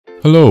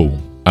Hello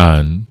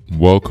and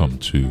welcome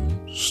to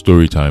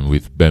Storytime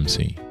with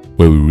Bemsy,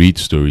 where we read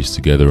stories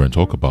together and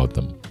talk about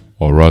them,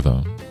 or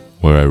rather,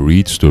 where I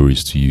read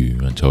stories to you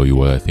and tell you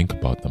what I think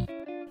about them.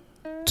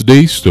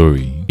 Today's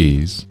story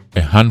is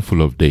A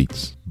Handful of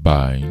Dates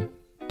by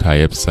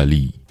Tayeb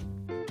Salih.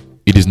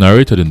 It is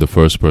narrated in the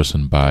first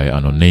person by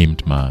an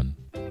unnamed man.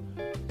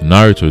 The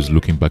narrator is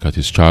looking back at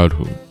his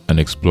childhood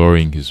and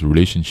exploring his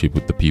relationship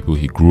with the people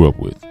he grew up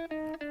with.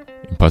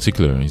 In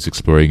particular, he's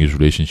exploring his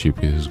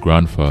relationship with his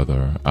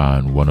grandfather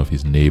and one of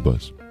his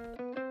neighbors.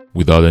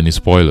 Without any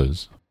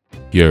spoilers,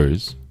 here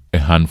is A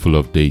Handful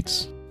of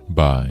Dates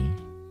by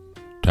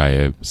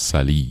Tayeb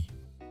Salih.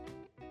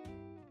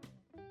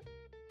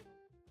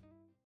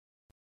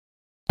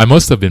 I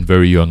must have been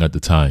very young at the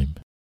time.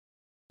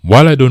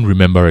 While I don't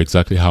remember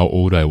exactly how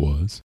old I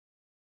was,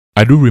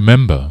 I do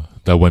remember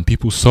that when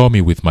people saw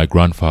me with my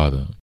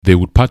grandfather, they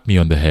would pat me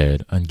on the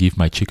head and give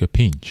my cheek a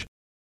pinch.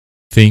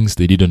 Things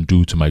they didn't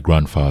do to my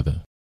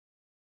grandfather.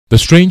 The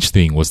strange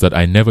thing was that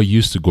I never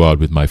used to go out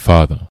with my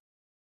father.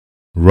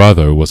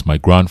 Rather, it was my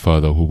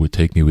grandfather who would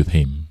take me with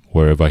him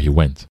wherever he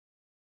went,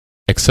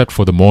 except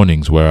for the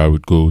mornings where I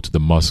would go to the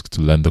mosque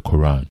to learn the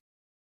Quran.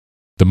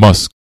 The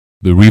mosque,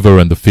 the river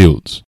and the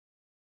fields.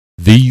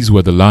 These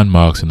were the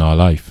landmarks in our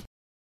life.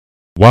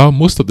 While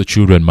most of the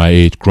children my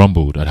age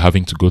grumbled at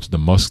having to go to the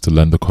mosque to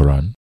learn the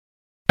Quran,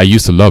 I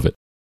used to love it.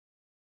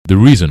 The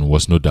reason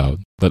was no doubt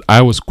that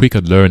I was quick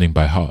at learning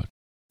by heart,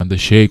 and the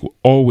Sheikh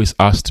always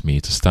asked me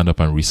to stand up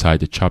and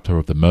recite a chapter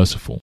of the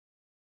Merciful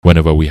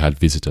whenever we had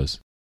visitors,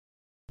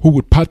 who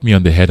would pat me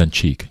on the head and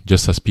cheek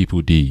just as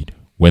people did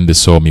when they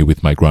saw me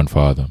with my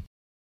grandfather.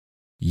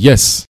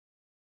 Yes,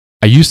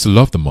 I used to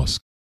love the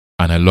mosque,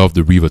 and I loved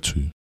the river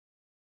too.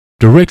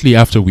 Directly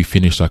after we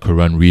finished our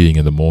Quran reading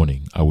in the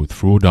morning, I would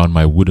throw down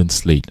my wooden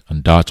slate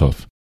and dart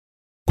off,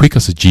 quick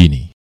as a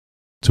genie,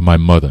 to my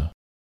mother,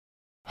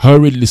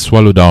 hurriedly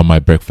swallow down my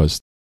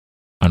breakfast,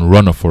 and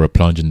run off for a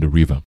plunge in the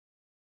river.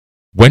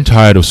 When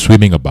tired of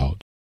swimming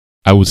about,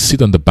 I would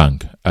sit on the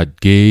bank and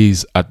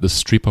gaze at the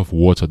strip of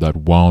water that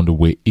wound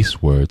away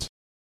eastwards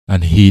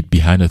and hid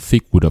behind a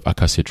thick wood of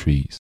acacia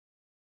trees.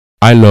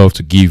 I loved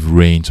to give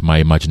rein to my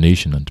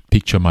imagination and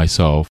picture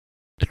myself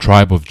a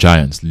tribe of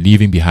giants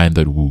leaving behind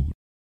that wood,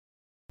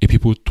 a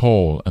people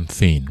tall and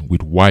thin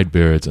with white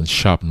beards and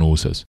sharp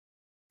noses,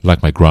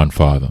 like my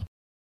grandfather.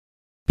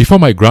 Before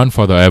my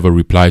grandfather ever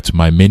replied to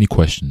my many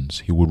questions,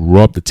 he would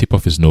rub the tip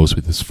of his nose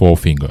with his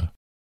forefinger.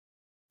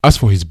 As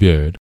for his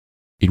beard,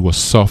 it was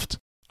soft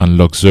and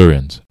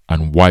luxuriant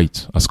and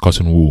white as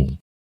cotton wool.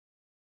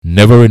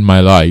 Never in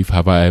my life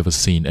have I ever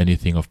seen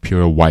anything of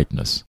purer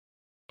whiteness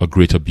or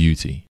greater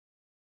beauty.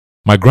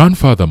 My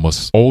grandfather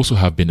must also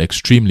have been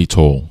extremely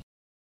tall,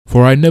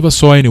 for I never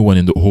saw anyone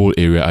in the whole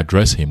area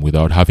address him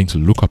without having to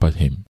look up at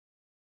him.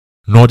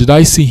 Nor did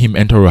I see him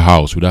enter a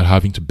house without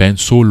having to bend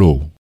so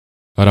low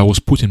that I was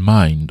put in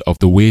mind of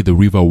the way the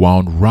river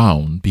wound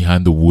round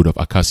behind the wood of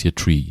acacia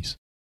trees.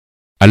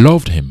 I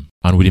loved him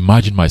and would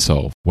imagine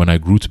myself, when I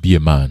grew to be a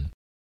man,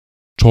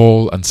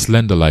 tall and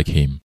slender like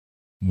him,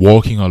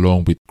 walking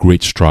along with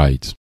great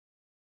strides.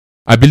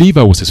 I believe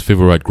I was his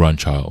favorite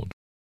grandchild.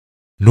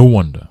 No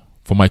wonder,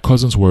 for my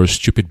cousins were a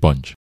stupid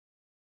bunch,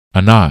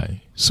 and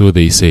I, so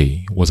they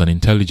say, was an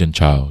intelligent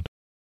child.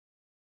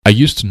 I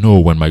used to know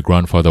when my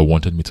grandfather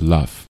wanted me to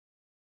laugh,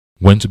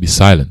 when to be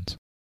silent.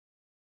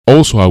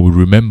 Also, I would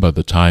remember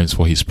the times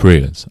for his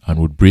prayers and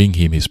would bring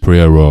him his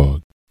prayer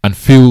rug and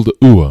fill the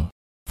ewer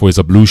for his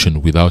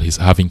ablution without his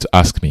having to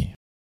ask me.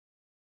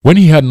 When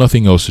he had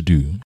nothing else to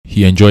do,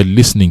 he enjoyed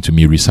listening to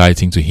me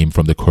reciting to him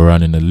from the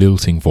Quran in a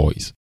lilting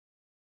voice,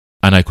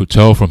 and I could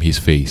tell from his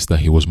face that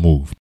he was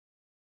moved.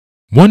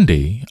 One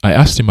day, I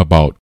asked him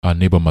about our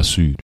neighbor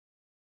Masood.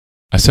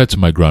 I said to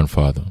my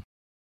grandfather,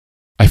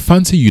 "I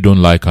fancy you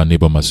don't like our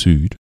neighbor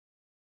Masood."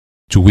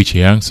 To which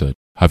he answered,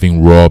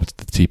 having rubbed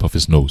the tip of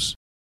his nose,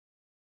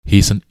 "He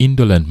is an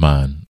indolent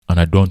man, and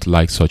I don't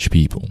like such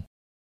people."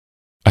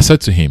 I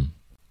said to him,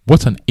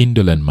 "What an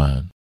indolent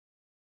man."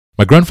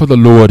 My grandfather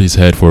lowered his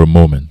head for a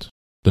moment,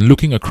 then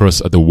looking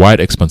across at the wide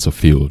expanse of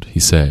field,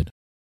 he said,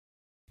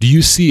 "Do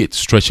you see it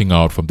stretching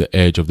out from the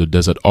edge of the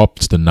desert up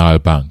to the Nile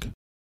bank?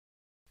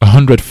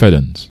 100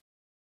 fedans.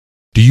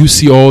 Do you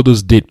see all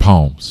those date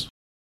palms?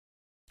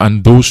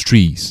 And those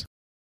trees,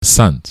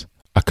 sant,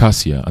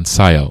 acacia and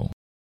sayal?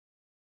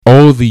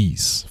 All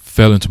these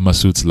fell into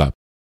Masood's lap,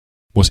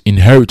 was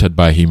inherited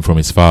by him from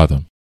his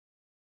father."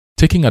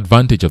 Taking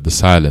advantage of the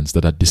silence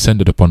that had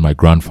descended upon my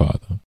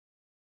grandfather,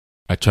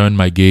 I turned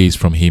my gaze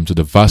from him to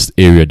the vast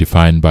area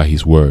defined by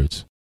his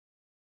words.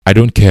 "I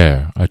don't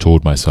care," I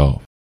told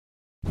myself,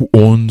 "who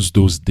owns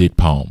those date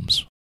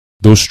palms,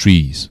 those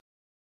trees,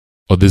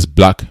 or this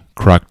black,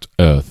 cracked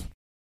earth.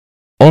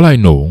 All I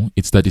know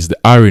is that it's the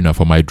arena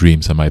for my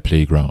dreams and my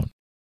playground."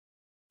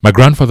 My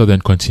grandfather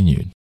then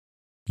continued,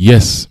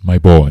 "Yes, my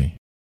boy,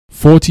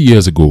 40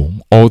 years ago,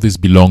 all this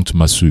belonged to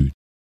Masood.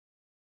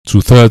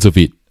 2/3 of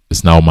it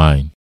is now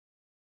mine."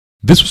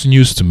 This was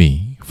news to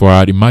me, for I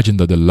had imagined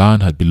that the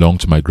land had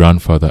belonged to my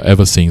grandfather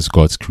ever since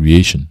God's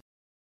creation.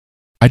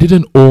 I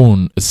didn't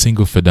own a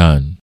single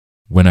fedan,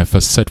 when I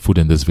first set foot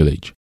in this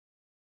village.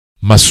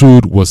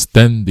 Masood was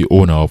then the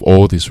owner of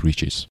all these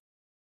riches.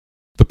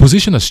 The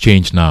position has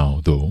changed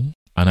now, though,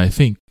 and I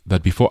think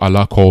that before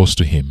Allah calls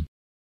to him,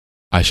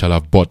 I shall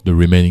have bought the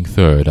remaining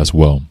third as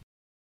well.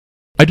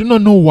 I do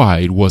not know why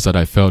it was that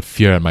I felt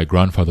fear at my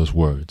grandfather's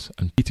words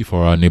and pity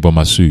for our neighbor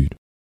Masood.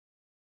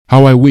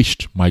 How I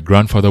wished my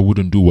grandfather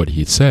wouldn't do what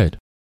he had said.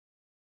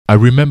 I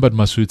remembered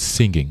Masood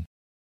singing,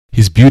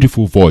 his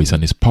beautiful voice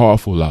and his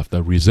powerful laugh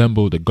that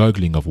resembled the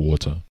gurgling of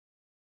water.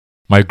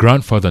 My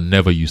grandfather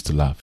never used to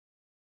laugh.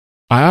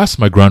 I asked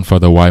my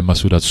grandfather why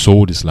Masood had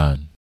sold his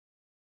land.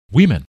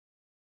 Women.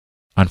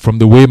 And from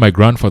the way my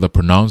grandfather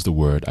pronounced the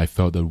word, I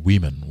felt that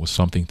women was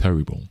something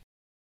terrible.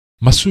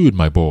 Masood,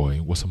 my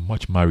boy, was a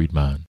much married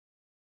man.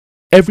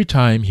 Every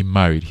time he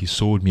married, he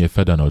sold me a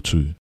feather or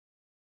two.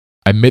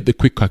 I made the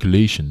quick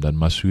calculation that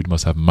Masood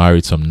must have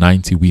married some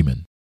 90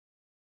 women.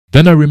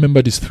 Then I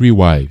remembered his 3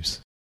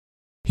 wives,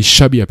 his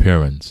shabby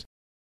appearance,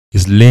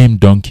 his lame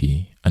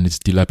donkey and its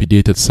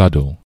dilapidated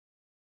saddle,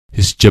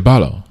 his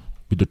jabala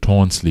with the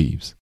torn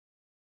sleeves.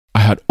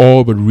 I had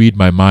all but rid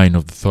my mind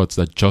of the thoughts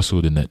that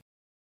jostled in it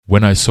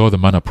when I saw the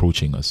man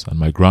approaching us and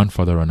my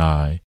grandfather and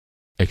I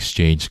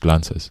exchanged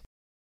glances.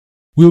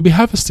 "We will be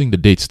harvesting the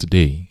dates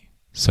today,"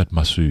 said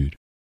Masood.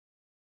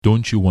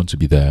 "Don't you want to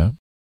be there?"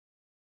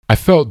 I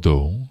felt,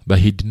 though, that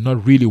he did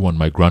not really want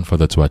my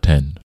grandfather to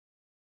attend.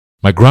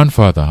 My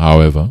grandfather,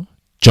 however,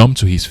 jumped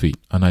to his feet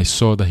and I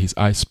saw that his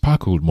eyes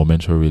sparkled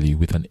momentarily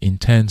with an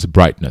intense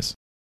brightness.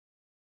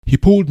 He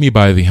pulled me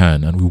by the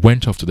hand and we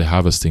went off to the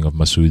harvesting of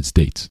Masood's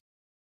dates.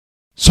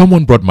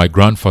 Someone brought my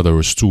grandfather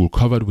a stool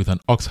covered with an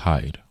ox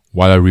hide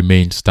while I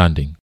remained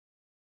standing.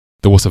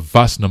 There was a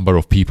vast number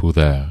of people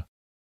there,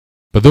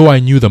 but though I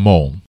knew them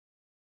all,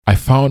 I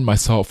found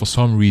myself for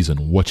some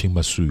reason watching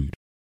Masood.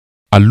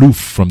 Aloof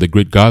from the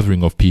great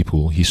gathering of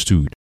people, he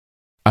stood,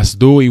 as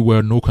though it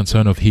were no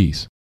concern of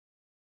his,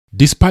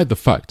 despite the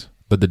fact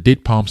that the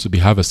date palms to be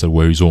harvested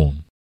were his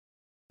own.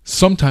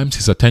 Sometimes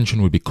his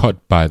attention would be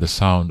caught by the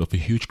sound of a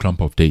huge clump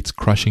of dates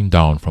crashing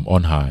down from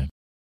on high.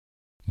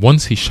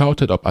 Once he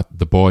shouted up at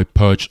the boy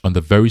perched on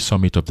the very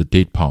summit of the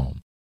date palm,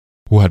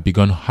 who had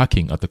begun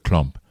hacking at the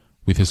clump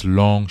with his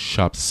long,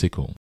 sharp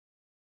sickle.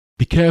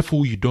 "Be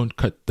careful you don't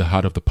cut the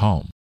heart of the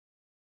palm."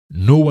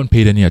 No one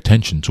paid any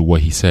attention to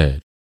what he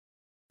said,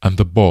 and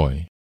the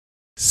boy,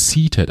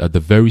 seated at the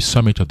very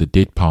summit of the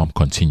date palm,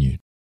 continued,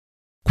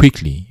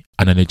 quickly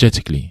and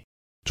energetically,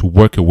 to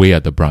work away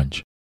at the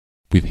branch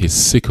with his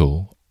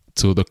sickle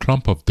till the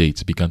clump of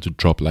dates began to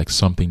drop like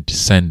something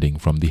descending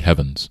from the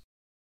heavens.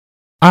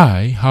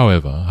 I,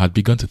 however, had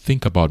begun to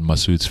think about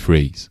Masood's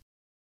phrase,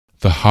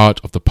 the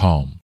heart of the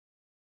palm.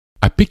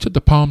 I pictured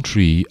the palm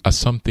tree as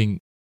something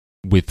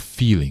with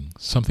feeling,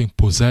 something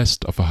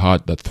possessed of a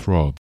heart that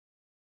throbbed.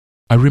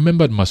 I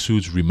remembered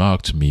Masood's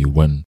remark to me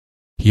when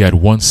he had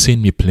once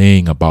seen me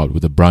playing about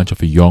with the branch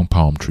of a young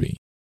palm tree.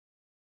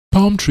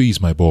 Palm trees,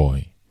 my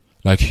boy,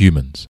 like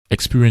humans,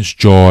 experience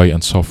joy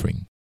and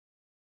suffering,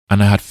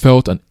 and I had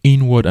felt an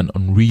inward and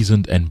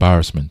unreasoned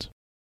embarrassment.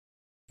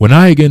 When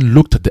I again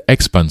looked at the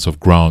expanse of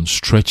ground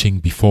stretching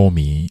before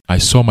me, I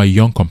saw my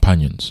young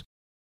companions,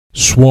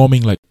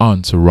 swarming like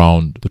ants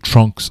around the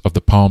trunks of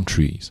the palm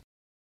trees,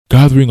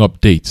 gathering up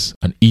dates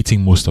and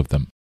eating most of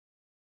them.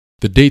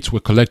 The dates were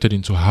collected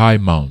into high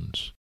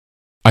mounds.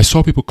 I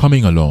saw people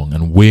coming along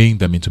and weighing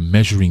them into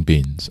measuring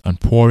bins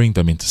and pouring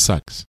them into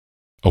sacks,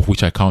 of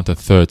which I counted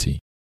 30.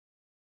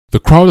 The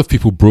crowd of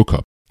people broke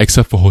up,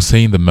 except for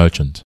Hussein the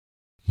merchant,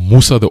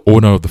 Musa the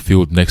owner of the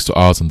field next to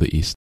ours in the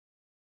east,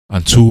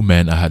 and 2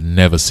 men I had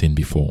never seen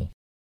before.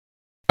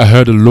 I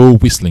heard a low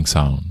whistling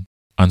sound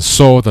and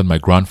saw that my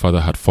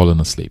grandfather had fallen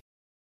asleep.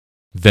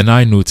 Then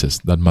I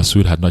noticed that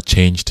Masood had not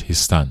changed his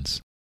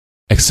stance,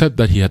 except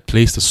that he had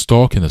placed a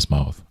stalk in his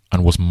mouth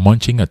and was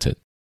munching at it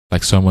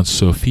like someone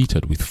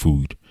surfeited with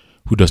food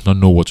who does not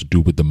know what to do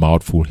with the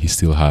mouthful he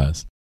still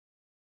has.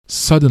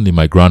 Suddenly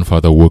my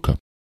grandfather woke up,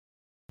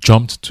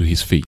 jumped to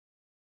his feet,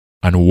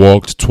 and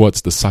walked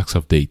towards the sacks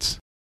of dates.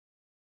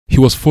 He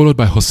was followed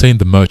by Hussein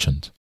the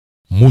merchant,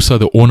 Musa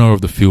the owner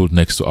of the field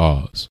next to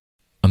ours,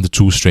 and the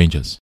 2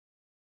 strangers.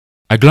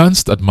 I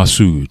glanced at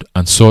Masood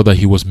and saw that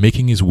he was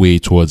making his way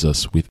towards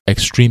us with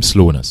extreme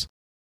slowness,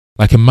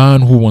 like a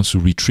man who wants to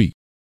retreat,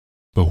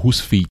 but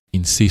whose feet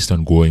insist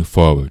on going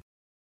forward.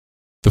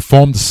 They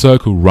formed a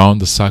circle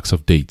round the sacks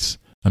of dates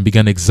and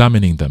began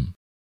examining them,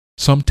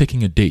 some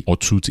taking a date or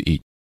 2 to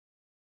eat.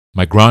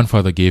 My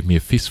grandfather gave me a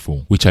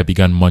fistful, which I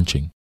began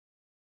munching.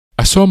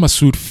 I saw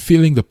Masood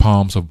filling the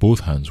palms of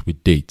both hands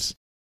with dates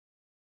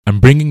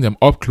and bringing them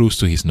up close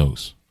to his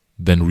nose,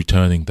 then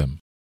returning them.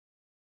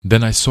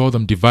 Then I saw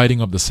them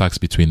dividing up the sacks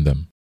between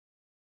them.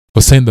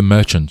 Hussein the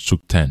merchant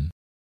took 10.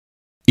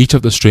 Each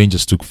of the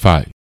strangers took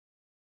 5.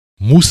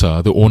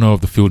 Musa, the owner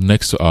of the field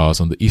next to ours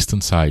on the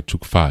eastern side,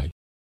 took 5,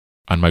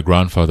 and my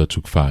grandfather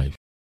took 5.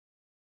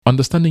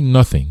 Understanding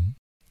nothing,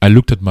 I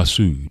looked at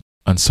Masood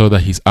and saw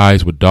that his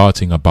eyes were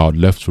darting about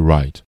left to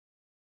right,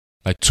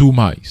 like 2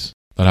 mice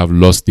that have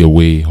lost their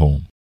way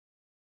home.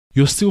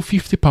 "You're still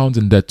 £50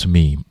 in debt to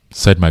me,"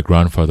 said my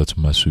grandfather to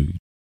Masood.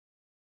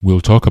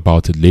 We'll talk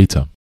about it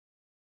later.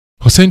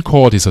 Hussein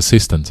called his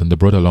assistants and they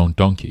brought along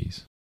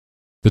donkeys.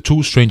 The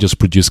two strangers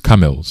produced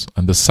camels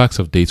and the sacks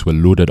of dates were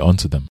loaded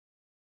onto them.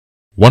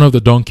 One of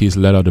the donkeys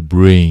let out a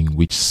braying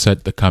which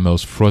set the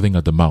camels frothing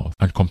at the mouth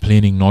and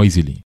complaining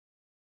noisily.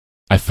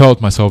 I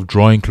felt myself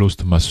drawing close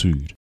to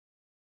Masood,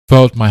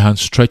 felt my hand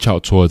stretch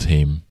out towards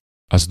him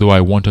as though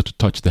I wanted to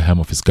touch the hem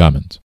of his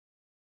garment.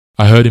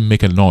 I heard him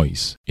make a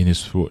noise in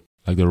his throat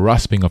like the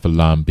rasping of a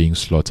lamb being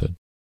slaughtered.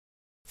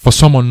 For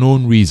some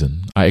unknown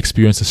reason, I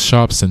experienced a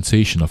sharp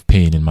sensation of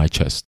pain in my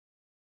chest.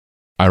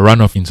 I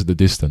ran off into the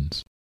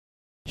distance.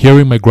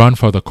 Hearing my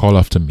grandfather call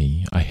after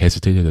me, I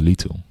hesitated a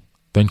little,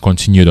 then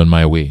continued on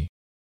my way.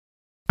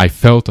 I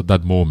felt at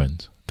that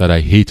moment that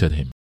I hated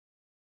him.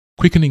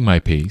 Quickening my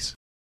pace,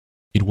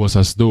 it was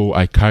as though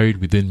I carried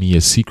within me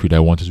a secret I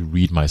wanted to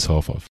rid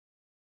myself of.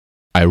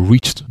 I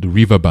reached the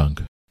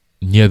riverbank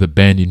near the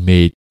bend it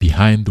made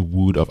behind the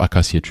wood of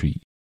acacia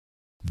tree.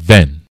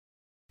 Then,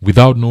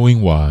 without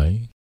knowing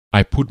why,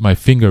 I put my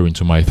finger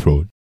into my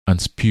throat and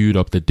spewed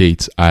up the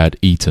dates I had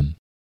eaten.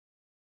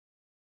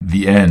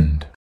 The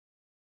end.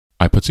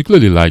 I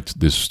particularly liked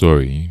this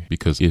story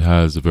because it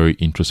has a very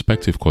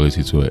introspective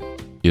quality to it.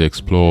 It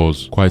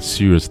explores quite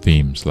serious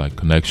themes like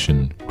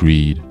connection,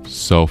 greed,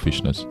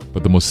 selfishness.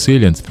 But the most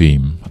salient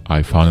theme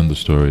I found in the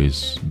story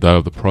is that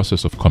of the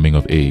process of coming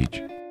of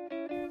age.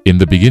 In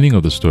the beginning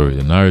of the story,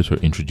 the narrator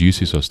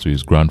introduces us to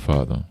his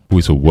grandfather, who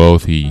is a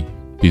wealthy,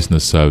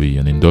 business-savvy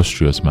and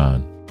industrious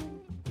man.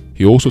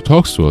 He also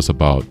talks to us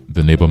about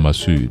the neighbor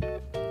Masood,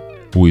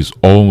 who is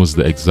almost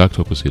the exact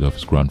opposite of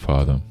his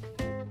grandfather.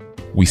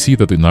 We see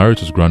that the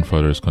narrator's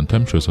grandfather is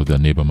contemptuous of their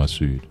neighbor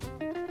Masood,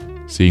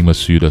 seeing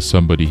Masood as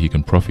somebody he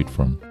can profit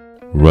from,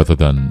 rather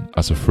than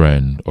as a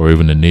friend or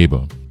even a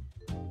neighbor.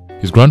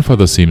 His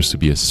grandfather seems to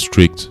be a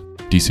strict,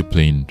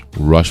 disciplined,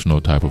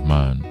 rational type of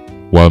man,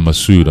 while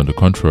Masood, on the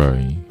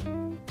contrary,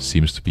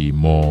 seems to be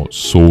more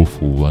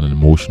soulful and an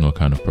emotional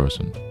kind of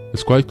person.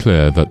 It's quite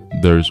clear that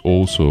there is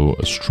also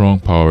a strong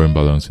power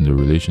imbalance in the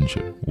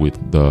relationship,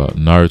 with the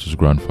narrator's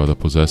grandfather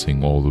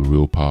possessing all the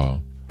real power.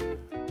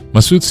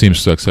 Masood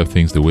seems to accept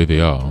things the way they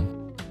are,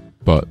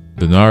 but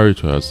the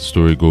narrator, as the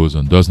story goes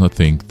on, does not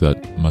think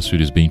that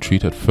Masood is being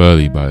treated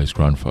fairly by his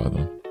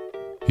grandfather.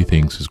 He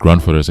thinks his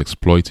grandfather is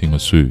exploiting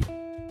Masood,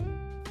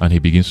 and he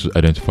begins to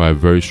identify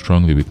very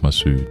strongly with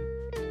Masood.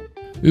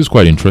 This is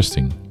quite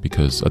interesting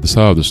because at the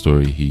start of the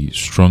story, he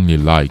strongly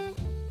liked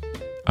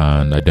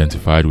and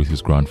identified with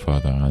his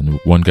grandfather, and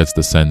one gets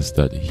the sense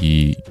that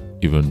he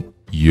even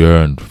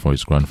yearned for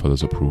his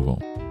grandfather's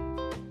approval.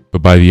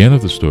 But by the end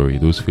of the story,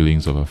 those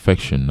feelings of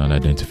affection and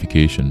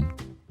identification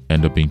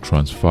end up being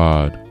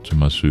transferred to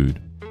Masood,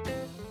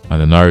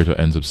 and the narrator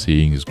ends up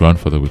seeing his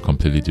grandfather with a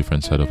completely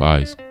different set of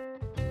eyes.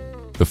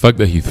 The fact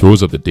that he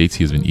throws up the dates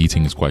he has been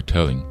eating is quite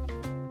telling.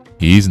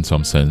 He is in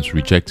some sense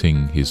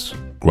rejecting his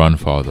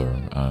grandfather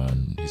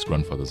and his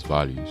grandfather's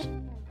values.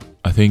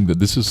 I think that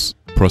this is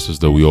a process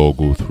that we all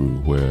go through,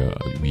 where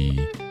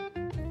we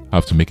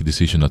have to make a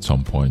decision at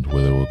some point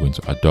whether we're going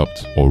to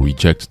adopt or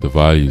reject the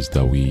values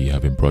that we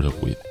have been brought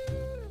up with.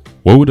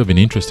 What would have been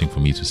interesting for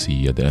me to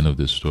see at the end of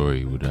this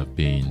story would have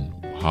been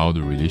how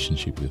the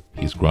relationship with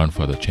his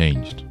grandfather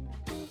changed.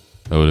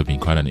 That would have been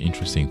quite an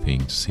interesting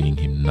thing, seeing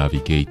him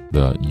navigate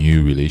the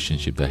new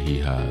relationship that he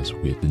has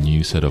with the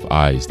new set of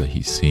eyes that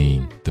he's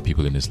seeing the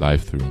people in his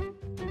life through.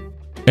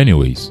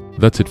 Anyways,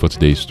 that's it for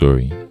today's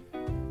story.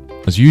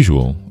 As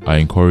usual, I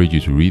encourage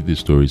you to read these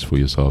stories for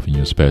yourself in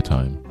your spare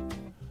time.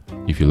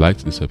 If you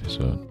liked this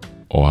episode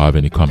or have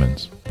any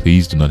comments,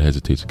 please do not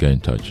hesitate to get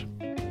in touch.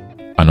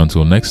 And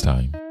until next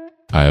time,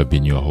 I have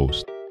been your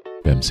host,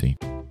 Bemsi.